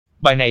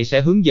Bài này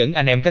sẽ hướng dẫn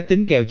anh em cách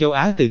tính kèo châu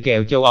Á từ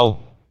kèo châu Âu.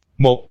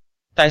 1.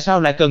 Tại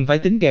sao lại cần phải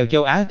tính kèo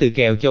châu Á từ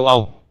kèo châu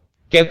Âu?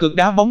 Kèo cược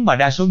đá bóng mà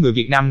đa số người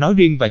Việt Nam nói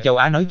riêng và châu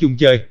Á nói chung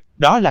chơi,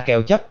 đó là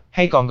kèo chấp,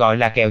 hay còn gọi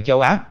là kèo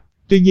châu Á.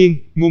 Tuy nhiên,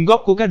 nguồn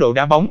gốc của cá độ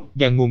đá bóng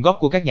và nguồn gốc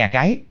của các nhà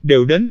cái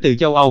đều đến từ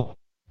châu Âu.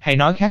 Hay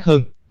nói khác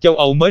hơn, châu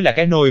Âu mới là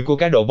cái nôi của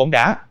cá độ bóng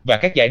đá, và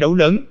các giải đấu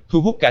lớn,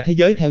 thu hút cả thế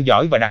giới theo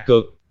dõi và đặt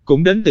cược,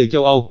 cũng đến từ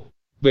châu Âu.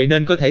 Vậy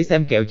nên có thể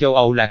xem kèo châu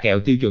Âu là kèo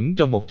tiêu chuẩn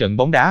trong một trận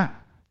bóng đá.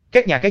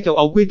 Các nhà cái châu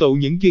Âu quy tụ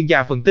những chuyên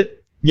gia phân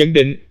tích, nhận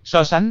định,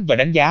 so sánh và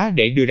đánh giá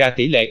để đưa ra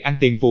tỷ lệ ăn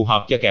tiền phù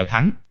hợp cho kèo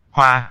thắng,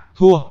 hòa,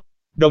 thua.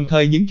 Đồng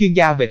thời những chuyên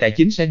gia về tài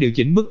chính sẽ điều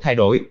chỉnh mức thay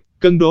đổi,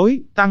 cân đối,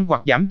 tăng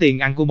hoặc giảm tiền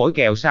ăn của mỗi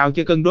kèo sao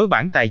cho cân đối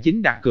bản tài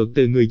chính đặt cược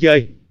từ người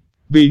chơi.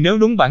 Vì nếu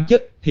đúng bản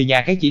chất thì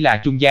nhà cái chỉ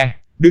là trung gian,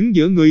 đứng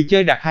giữa người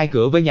chơi đặt hai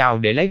cửa với nhau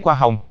để lấy hoa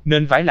hồng,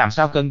 nên phải làm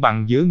sao cân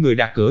bằng giữa người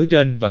đặt cửa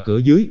trên và cửa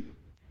dưới.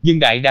 Nhưng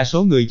đại đa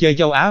số người chơi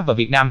châu Á và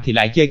Việt Nam thì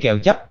lại chơi kèo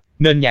chấp,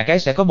 nên nhà cái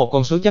sẽ có một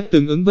con số chấp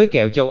tương ứng với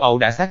kèo châu Âu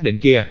đã xác định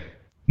kia.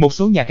 Một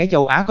số nhà cái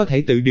châu Á có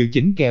thể tự điều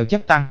chỉnh kèo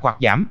chấp tăng hoặc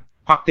giảm,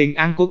 hoặc tiền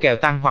ăn của kèo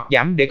tăng hoặc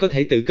giảm để có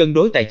thể tự cân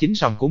đối tài chính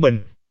sòng của mình.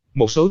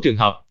 Một số trường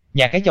hợp,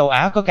 nhà cái châu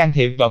Á có can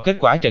thiệp vào kết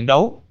quả trận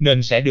đấu,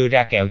 nên sẽ đưa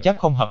ra kèo chấp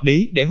không hợp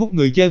lý để hút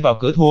người chơi vào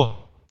cửa thua.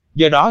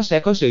 Do đó sẽ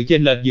có sự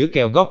chênh lệch giữa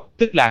kèo gốc,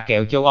 tức là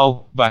kèo châu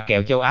Âu, và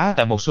kèo châu Á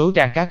tại một số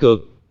trang cá cược.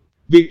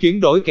 Việc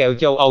chuyển đổi kèo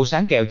châu Âu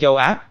sang kèo châu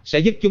Á sẽ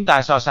giúp chúng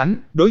ta so sánh,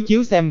 đối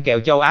chiếu xem kèo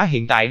châu Á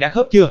hiện tại đã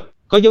khớp chưa,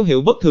 có dấu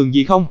hiệu bất thường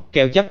gì không,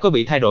 kèo chấp có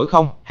bị thay đổi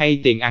không,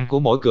 hay tiền ăn của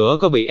mỗi cửa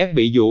có bị ép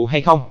bị dụ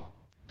hay không.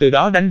 Từ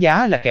đó đánh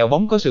giá là kèo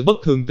bóng có sự bất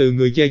thường từ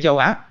người chơi châu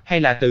Á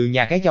hay là từ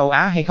nhà cái châu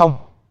Á hay không.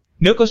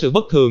 Nếu có sự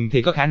bất thường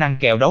thì có khả năng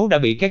kèo đấu đã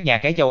bị các nhà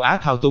cái châu Á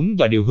thao túng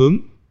và điều hướng.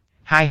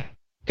 2.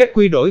 Cách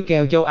quy đổi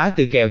kèo châu Á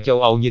từ kèo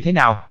châu Âu như thế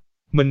nào?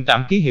 Mình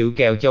tạm ký hiệu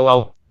kèo châu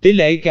Âu, tỷ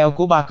lệ kèo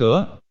của 3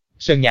 cửa.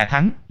 Sân nhà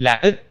thắng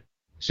là X,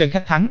 sân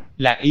khách thắng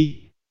là Y.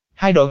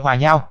 Hai đội hòa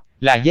nhau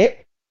là Z.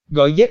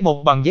 Gọi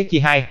Z1 bằng Z chia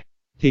 2.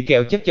 Thì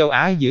kèo chấp châu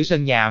Á giữa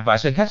sân nhà và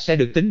sân khách sẽ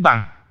được tính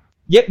bằng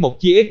Z1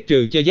 chia X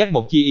trừ cho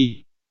Z1 chia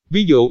Y.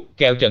 Ví dụ,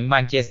 kèo trận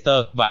Manchester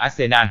và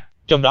Arsenal,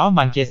 trong đó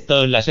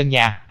Manchester là sân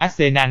nhà,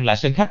 Arsenal là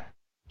sân khách.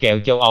 Kèo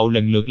châu Âu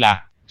lần lượt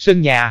là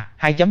sân nhà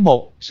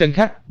 2.1, sân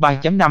khách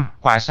 3.5,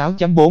 hòa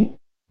 6.4.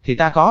 Thì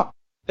ta có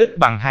X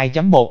bằng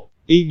 2.1,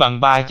 Y bằng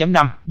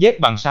 3.5, Z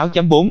bằng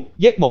 6.4,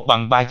 Z1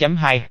 bằng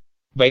 3.2.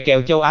 Vậy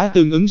kèo châu Á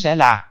tương ứng sẽ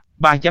là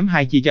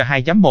 3.2 chia cho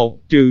 2.1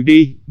 trừ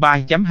đi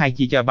 3.2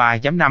 chia cho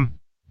 3.5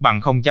 bằng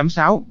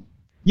 0.6.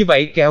 Như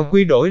vậy kèo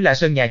quy đổi là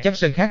sân nhà chấp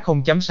sân khác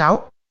 0.6.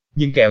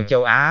 Nhưng kèo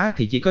châu Á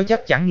thì chỉ có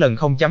chấp chẳng lần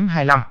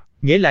 0.25,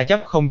 nghĩa là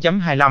chấp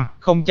 0.25,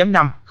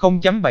 0.5,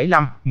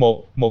 0.75,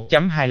 1,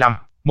 1.25,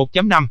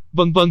 1.5,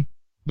 vân vân.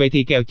 Vậy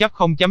thì kèo chấp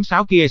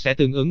 0.6 kia sẽ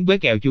tương ứng với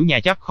kèo chủ nhà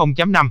chấp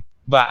 0.5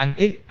 và ăn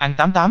X, ăn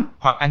 88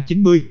 hoặc ăn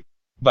 90.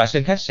 Và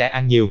sân khách sẽ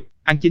ăn nhiều,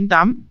 ăn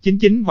 98,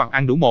 99 hoặc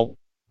ăn đủ 1.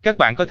 Các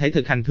bạn có thể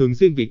thực hành thường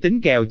xuyên việc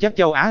tính kèo chấp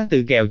châu Á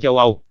từ kèo châu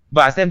Âu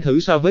và xem thử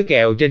so với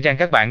kèo trên trang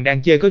các bạn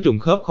đang chơi có trùng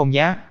khớp không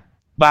nhé.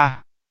 3.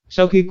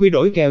 Sau khi quy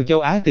đổi kèo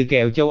châu Á từ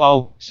kèo châu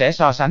Âu, sẽ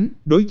so sánh,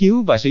 đối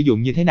chiếu và sử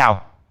dụng như thế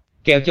nào?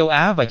 Kèo châu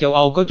Á và châu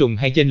Âu có trùng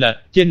hay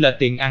chênh lệch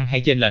tiền ăn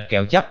hay chênh lệch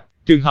kèo chấp?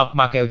 Trường hợp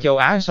mà kèo châu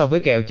Á so với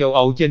kèo châu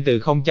Âu trên từ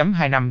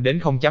 0.25 đến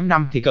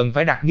 0.5 thì cần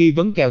phải đặt nghi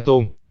vấn kèo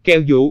tuồn,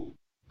 kèo dụ.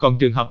 Còn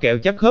trường hợp kèo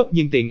chấp khớp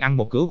nhưng tiền ăn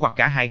một cửa hoặc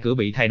cả hai cửa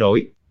bị thay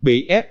đổi,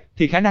 bị ép,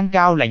 thì khả năng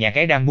cao là nhà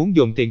cái đang muốn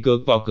dùng tiền cược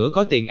vào cửa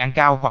có tiền ăn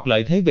cao hoặc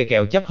lợi thế về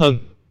kèo chấp hơn.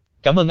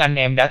 Cảm ơn anh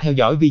em đã theo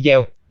dõi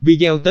video.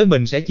 Video tới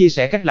mình sẽ chia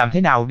sẻ cách làm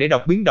thế nào để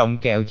đọc biến động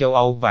kèo châu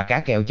Âu và cả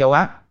kèo châu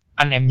Á.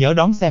 Anh em nhớ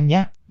đón xem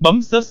nhé.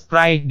 Bấm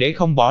subscribe để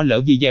không bỏ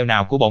lỡ video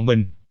nào của bọn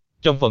mình.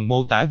 Trong phần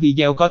mô tả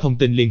video có thông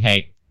tin liên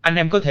hệ. Anh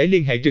em có thể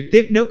liên hệ trực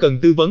tiếp nếu cần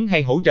tư vấn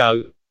hay hỗ trợ.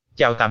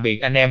 Chào tạm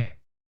biệt anh em.